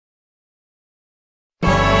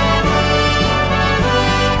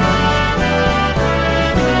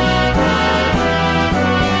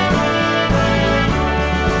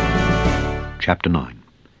Chapter 9.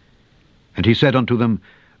 And he said unto them,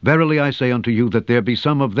 Verily I say unto you, that there be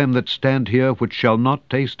some of them that stand here which shall not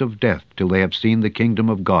taste of death till they have seen the kingdom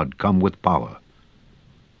of God come with power.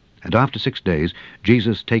 And after 6 days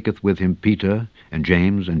Jesus taketh with him Peter, and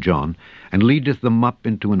James, and John, and leadeth them up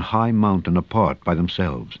into an high mountain apart by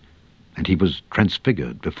themselves. And he was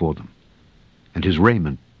transfigured before them. And his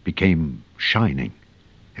raiment became shining,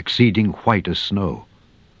 exceeding white as snow,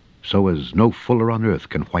 so as no fuller on earth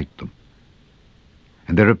can white them.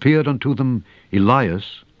 And there appeared unto them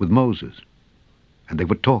Elias with Moses, and they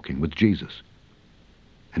were talking with Jesus.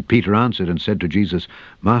 And Peter answered and said to Jesus,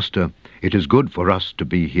 Master, it is good for us to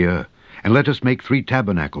be here, and let us make 3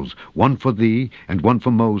 tabernacles, one for thee, and one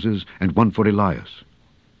for Moses, and one for Elias.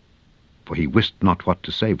 For he wist not what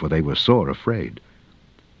to say, for they were sore afraid.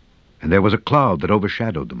 And there was a cloud that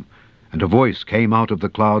overshadowed them, and a voice came out of the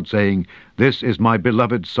cloud, saying, This is my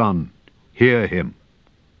beloved Son, hear him.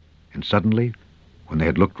 And suddenly, when they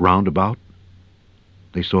had looked round about,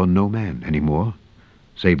 they saw no man any more,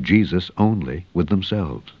 save Jesus only with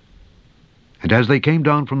themselves. And as they came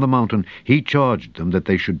down from the mountain, he charged them that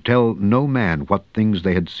they should tell no man what things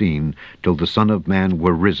they had seen, till the Son of Man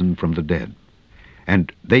were risen from the dead. And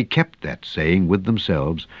they kept that saying with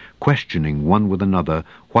themselves, questioning one with another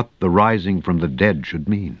what the rising from the dead should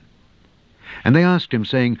mean. And they asked him,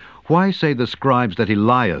 saying, Why say the scribes that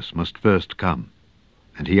Elias must first come?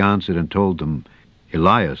 And he answered and told them,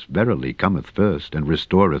 Elias verily cometh first, and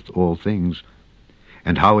restoreth all things.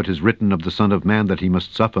 And how it is written of the Son of Man that he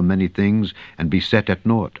must suffer many things, and be set at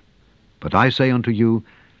naught. But I say unto you,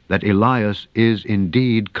 that Elias is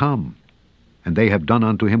indeed come, and they have done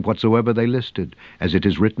unto him whatsoever they listed, as it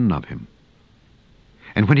is written of him.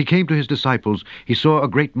 And when he came to his disciples, he saw a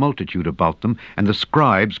great multitude about them, and the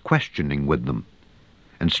scribes questioning with them.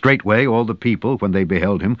 And straightway all the people, when they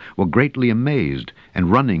beheld him, were greatly amazed, and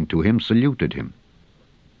running to him saluted him.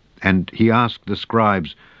 And he asked the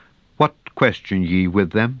scribes, What question ye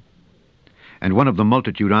with them? And one of the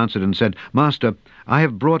multitude answered and said, Master, I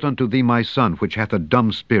have brought unto thee my son, which hath a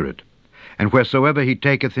dumb spirit. And wheresoever he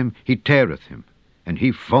taketh him, he teareth him. And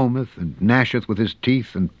he foameth, and gnasheth with his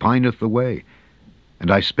teeth, and pineth away.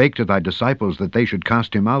 And I spake to thy disciples that they should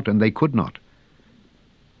cast him out, and they could not.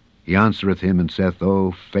 He answereth him, and saith,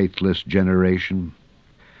 O faithless generation,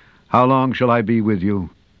 how long shall I be with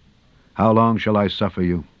you? How long shall I suffer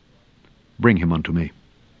you? Bring him unto me.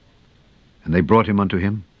 And they brought him unto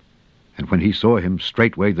him. And when he saw him,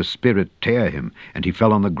 straightway the spirit tare him, and he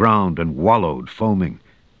fell on the ground, and wallowed, foaming.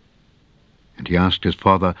 And he asked his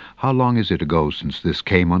father, How long is it ago since this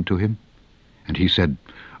came unto him? And he said,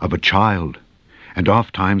 Of a child. And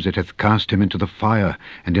oft times it hath cast him into the fire,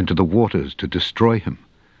 and into the waters, to destroy him.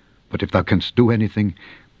 But if thou canst do anything,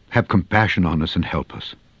 have compassion on us, and help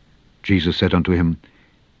us. Jesus said unto him,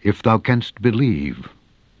 If thou canst believe,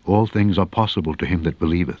 all things are possible to him that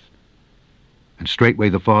believeth. And straightway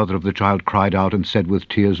the father of the child cried out, and said with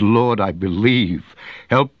tears, Lord, I believe.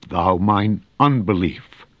 Help thou mine unbelief.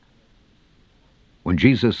 When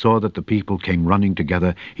Jesus saw that the people came running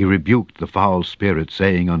together, he rebuked the foul spirit,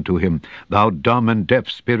 saying unto him, Thou dumb and deaf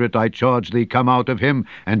spirit, I charge thee, come out of him,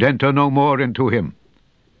 and enter no more into him.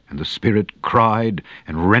 And the spirit cried,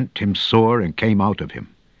 and rent him sore, and came out of him.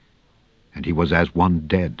 And he was as one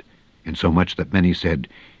dead, insomuch that many said,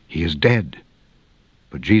 He is dead.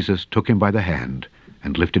 But Jesus took him by the hand,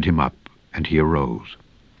 and lifted him up, and he arose.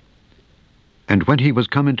 And when he was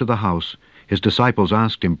come into the house, his disciples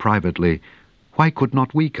asked him privately, Why could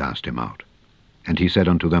not we cast him out? And he said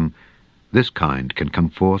unto them, This kind can come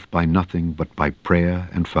forth by nothing but by prayer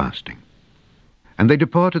and fasting. And they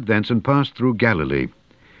departed thence, and passed through Galilee.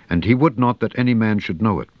 And he would not that any man should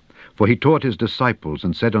know it. For he taught his disciples,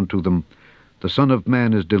 and said unto them, The Son of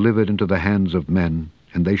Man is delivered into the hands of men,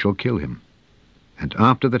 and they shall kill him. And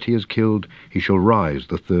after that he is killed, he shall rise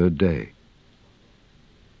the 3rd day.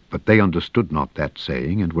 But they understood not that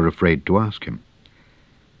saying, and were afraid to ask him.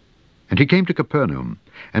 And he came to Capernaum,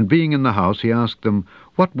 and being in the house, he asked them,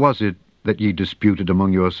 What was it that ye disputed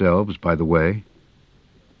among yourselves by the way?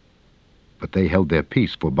 But they held their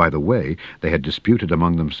peace, for by the way they had disputed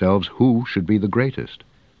among themselves who should be the greatest.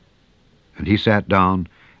 And he sat down,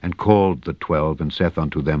 and called the 12, and saith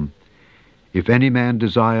unto them, If any man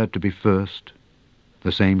desire to be first,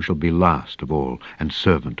 the same shall be last of all, and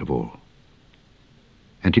servant of all.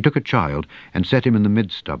 And he took a child, and set him in the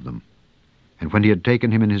midst of them. And when he had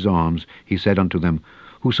taken him in his arms, he said unto them,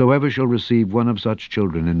 Whosoever shall receive one of such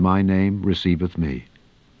children in my name receiveth me.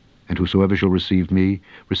 And whosoever shall receive me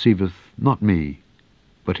receiveth not me,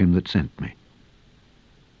 but him that sent me.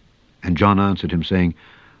 And John answered him, saying,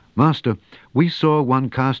 Master, we saw one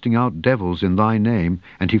casting out devils in thy name,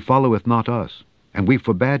 and he followeth not us. And we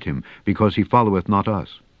forbade him, because he followeth not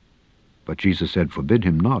us. But Jesus said, Forbid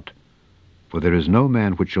him not. For there is no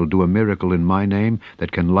man which shall do a miracle in my name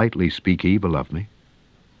that can lightly speak evil of me.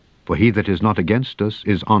 For he that is not against us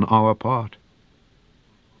is on our part.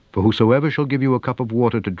 For whosoever shall give you a cup of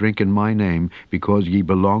water to drink in my name, because ye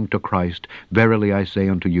belong to Christ, verily I say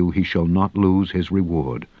unto you, he shall not lose his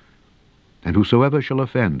reward. And whosoever shall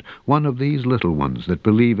offend one of these little ones that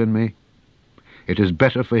believe in me, it is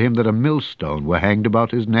better for him that a millstone were hanged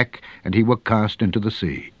about his neck, and he were cast into the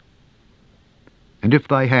sea. And if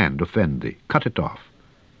thy hand offend thee, cut it off.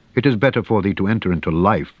 It is better for thee to enter into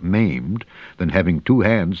life maimed, than having 2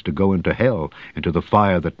 hands to go into hell, into the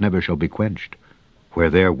fire that never shall be quenched, where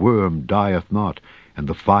their worm dieth not, and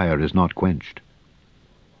the fire is not quenched.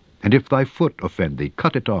 And if thy foot offend thee,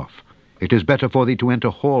 cut it off. It is better for thee to enter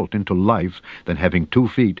halt into life, than having 2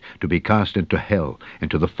 feet to be cast into hell,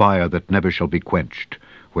 into the fire that never shall be quenched,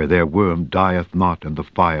 where their worm dieth not, and the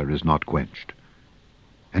fire is not quenched.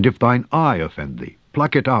 And if thine eye offend thee,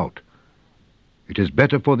 pluck it out. It is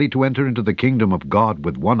better for thee to enter into the kingdom of God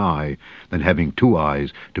with 1 eye, than having 2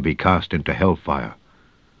 eyes to be cast into hell fire,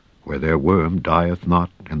 where their worm dieth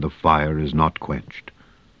not, and the fire is not quenched.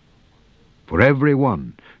 For every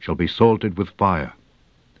one shall be salted with fire,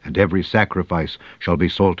 and every sacrifice shall be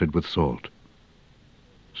salted with salt.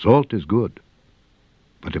 Salt is good,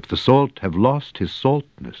 but if the salt have lost his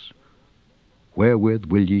saltness, wherewith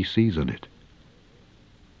will ye season it?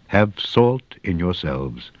 Have salt in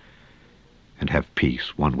yourselves, and have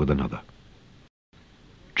peace one with another.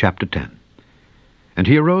 Chapter 10. And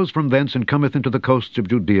he arose from thence, and cometh into the coasts of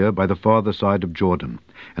Judea by the farther side of Jordan,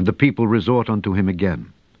 and the people resort unto him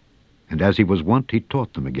again. And as he was wont, he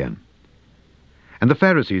taught them again. And the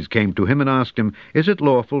Pharisees came to him, and asked him, Is it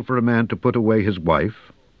lawful for a man to put away his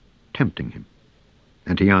wife? Tempting him.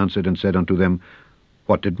 And he answered and said unto them,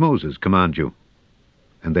 What did Moses command you?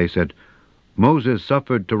 And they said, Moses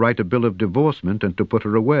suffered to write a bill of divorcement, and to put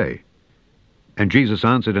her away. And Jesus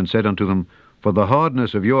answered and said unto them, For the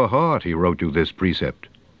hardness of your heart he wrote you this precept.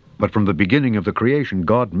 But from the beginning of the creation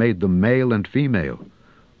God made them male and female.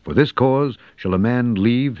 For this cause shall a man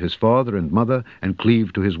leave his father and mother, and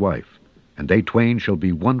cleave to his wife, and they twain shall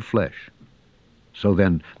be one flesh. So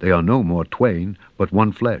then they are no more twain, but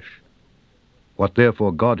one flesh. What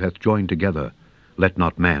therefore God hath joined together, let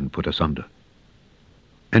not man put asunder.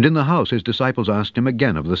 And in the house his disciples asked him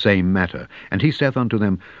again of the same matter. And he saith unto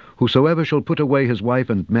them, Whosoever shall put away his wife,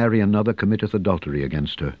 and marry another, committeth adultery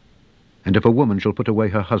against her. And if a woman shall put away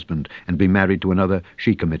her husband, and be married to another,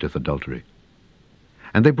 she committeth adultery.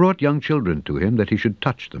 And they brought young children to him, that he should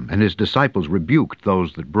touch them. And his disciples rebuked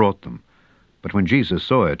those that brought them. But when Jesus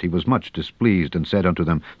saw it, he was much displeased, and said unto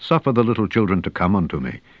them, Suffer the little children to come unto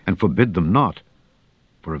me, and forbid them not,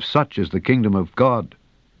 for of such is the kingdom of God.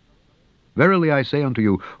 Verily I say unto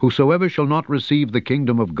you, whosoever shall not receive the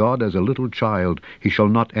kingdom of God as a little child, he shall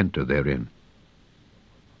not enter therein.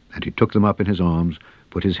 And he took them up in his arms,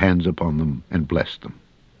 put his hands upon them, and blessed them.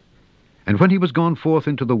 And when he was gone forth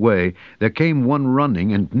into the way, there came one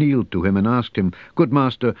running, and kneeled to him, and asked him, Good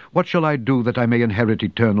master, what shall I do that I may inherit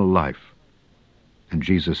eternal life? And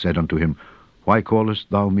Jesus said unto him, Why callest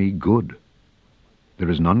thou me good? There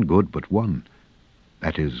is none good but one,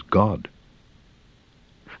 that is God.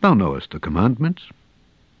 Thou knowest the commandments.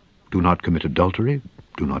 Do not commit adultery,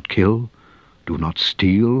 do not kill, do not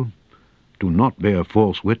steal, do not bear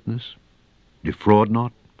false witness, defraud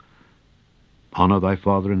not, honor thy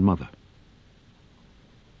father and mother.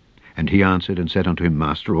 And he answered and said unto him,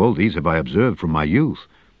 Master, all these have I observed from my youth.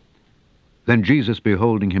 Then Jesus,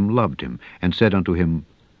 beholding him, loved him, and said unto him,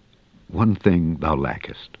 One thing thou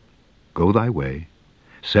lackest. Go thy way,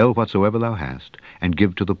 sell whatsoever thou hast, and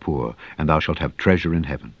give to the poor, and thou shalt have treasure in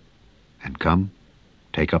heaven. And come,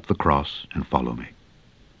 take up the cross, and follow me.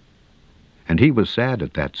 And he was sad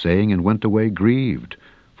at that saying, and went away grieved,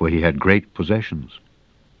 for he had great possessions.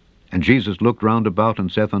 And Jesus looked round about,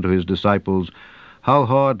 and saith unto his disciples, How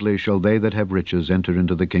hardly shall they that have riches enter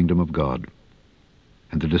into the kingdom of God?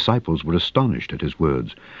 And the disciples were astonished at his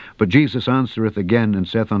words. But Jesus answereth again, and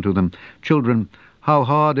saith unto them, Children, how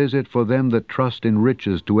hard is it for them that trust in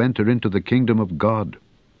riches to enter into the kingdom of God?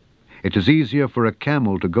 It is easier for a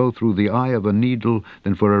camel to go through the eye of a needle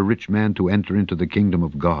than for a rich man to enter into the kingdom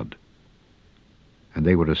of God. And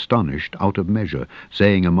they were astonished out of measure,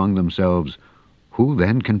 saying among themselves, Who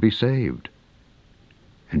then can be saved?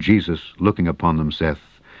 And Jesus, looking upon them, saith,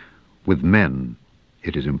 With men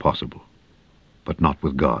it is impossible, but not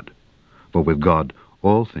with God. For with God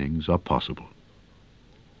all things are possible.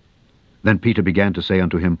 Then Peter began to say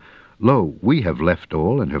unto him, Lo, we have left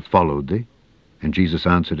all, and have followed thee. And Jesus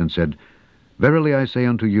answered and said, Verily I say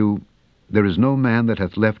unto you, there is no man that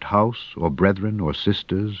hath left house, or brethren, or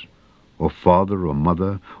sisters, or father, or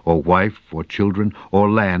mother, or wife, or children, or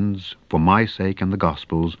lands, for my sake and the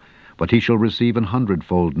gospel's, but he shall receive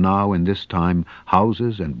 100-fold now in this time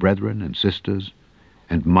houses, and brethren, and sisters,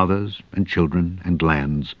 and mothers, and children, and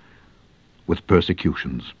lands, with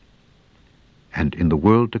persecutions, and in the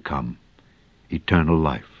world to come eternal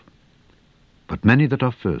life. But many that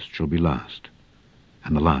are first shall be last,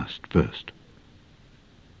 and the last first.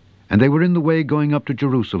 And they were in the way going up to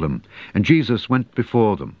Jerusalem, and Jesus went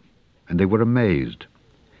before them, and they were amazed,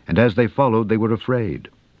 and as they followed they were afraid.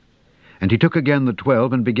 And he took again the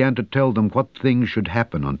 12, and began to tell them what things should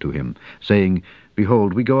happen unto him, saying,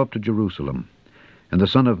 Behold, we go up to Jerusalem, and the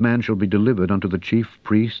Son of Man shall be delivered unto the chief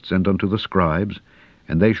priests and unto the scribes,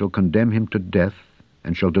 and they shall condemn him to death,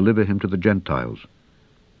 and shall deliver him to the Gentiles.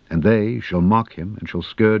 And they shall mock him, and shall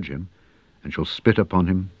scourge him, and shall spit upon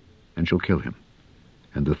him, and shall kill him.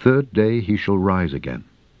 And the third day he shall rise again.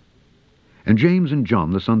 And James and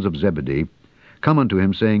John, the sons of Zebedee, come unto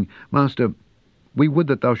him, saying, Master, we would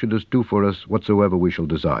that thou shouldest do for us whatsoever we shall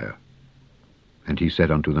desire. And he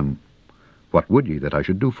said unto them, What would ye that I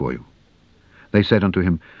should do for you? They said unto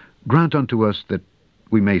him, Grant unto us that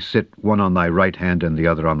we may sit one on thy right hand and the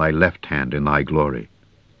other on thy left hand in thy glory.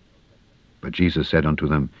 But Jesus said unto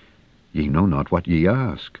them, Ye know not what ye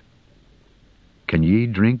ask. Can ye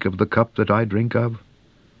drink of the cup that I drink of,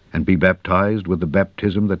 and be baptized with the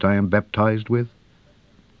baptism that I am baptized with?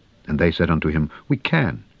 And they said unto him, We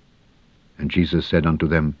can. And Jesus said unto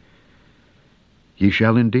them, Ye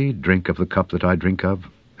shall indeed drink of the cup that I drink of,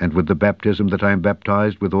 and with the baptism that I am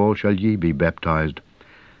baptized withal shall ye be baptized.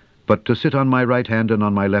 But to sit on my right hand and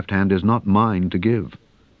on my left hand is not mine to give,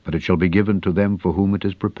 but it shall be given to them for whom it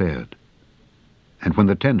is prepared. And when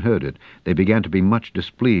the 10 heard it, they began to be much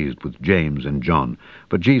displeased with James and John.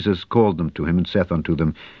 But Jesus called them to him, and saith unto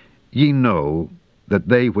them, Ye know that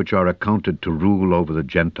they which are accounted to rule over the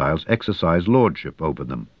Gentiles exercise lordship over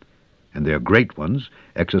them, and their great ones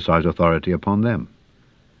exercise authority upon them.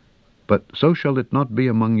 But so shall it not be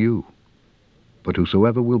among you. But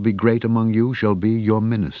whosoever will be great among you shall be your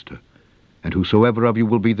minister, and whosoever of you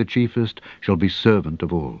will be the chiefest shall be servant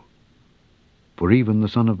of all. For even the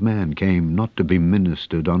Son of Man came not to be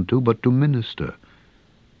ministered unto, but to minister,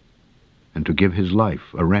 and to give his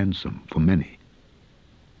life a ransom for many.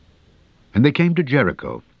 And they came to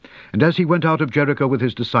Jericho. And as he went out of Jericho with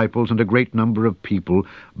his disciples and a great number of people,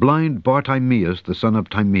 blind Bartimaeus, the son of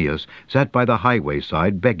Timaeus, sat by the highway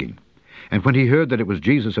side begging. And when he heard that it was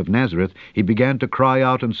Jesus of Nazareth, he began to cry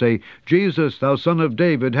out and say, Jesus, thou son of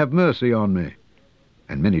David, have mercy on me.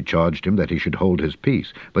 And many charged him that he should hold his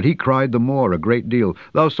peace. But he cried the more a great deal,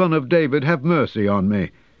 Thou son of David, have mercy on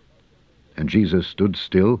me. And Jesus stood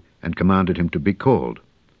still, and commanded him to be called.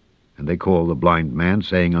 And they called the blind man,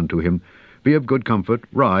 saying unto him, Be of good comfort,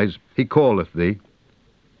 rise, he calleth thee.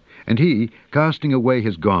 And he, casting away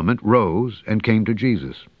his garment, rose, and came to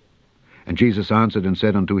Jesus. And Jesus answered and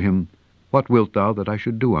said unto him, What wilt thou that I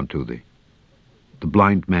should do unto thee? The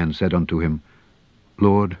blind man said unto him,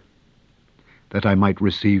 Lord, that I might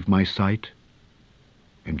receive my sight.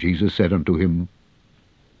 And Jesus said unto him,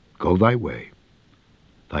 Go thy way,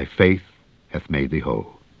 thy faith hath made thee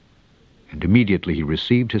whole. And immediately he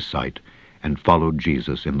received his sight, and followed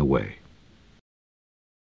Jesus in the way.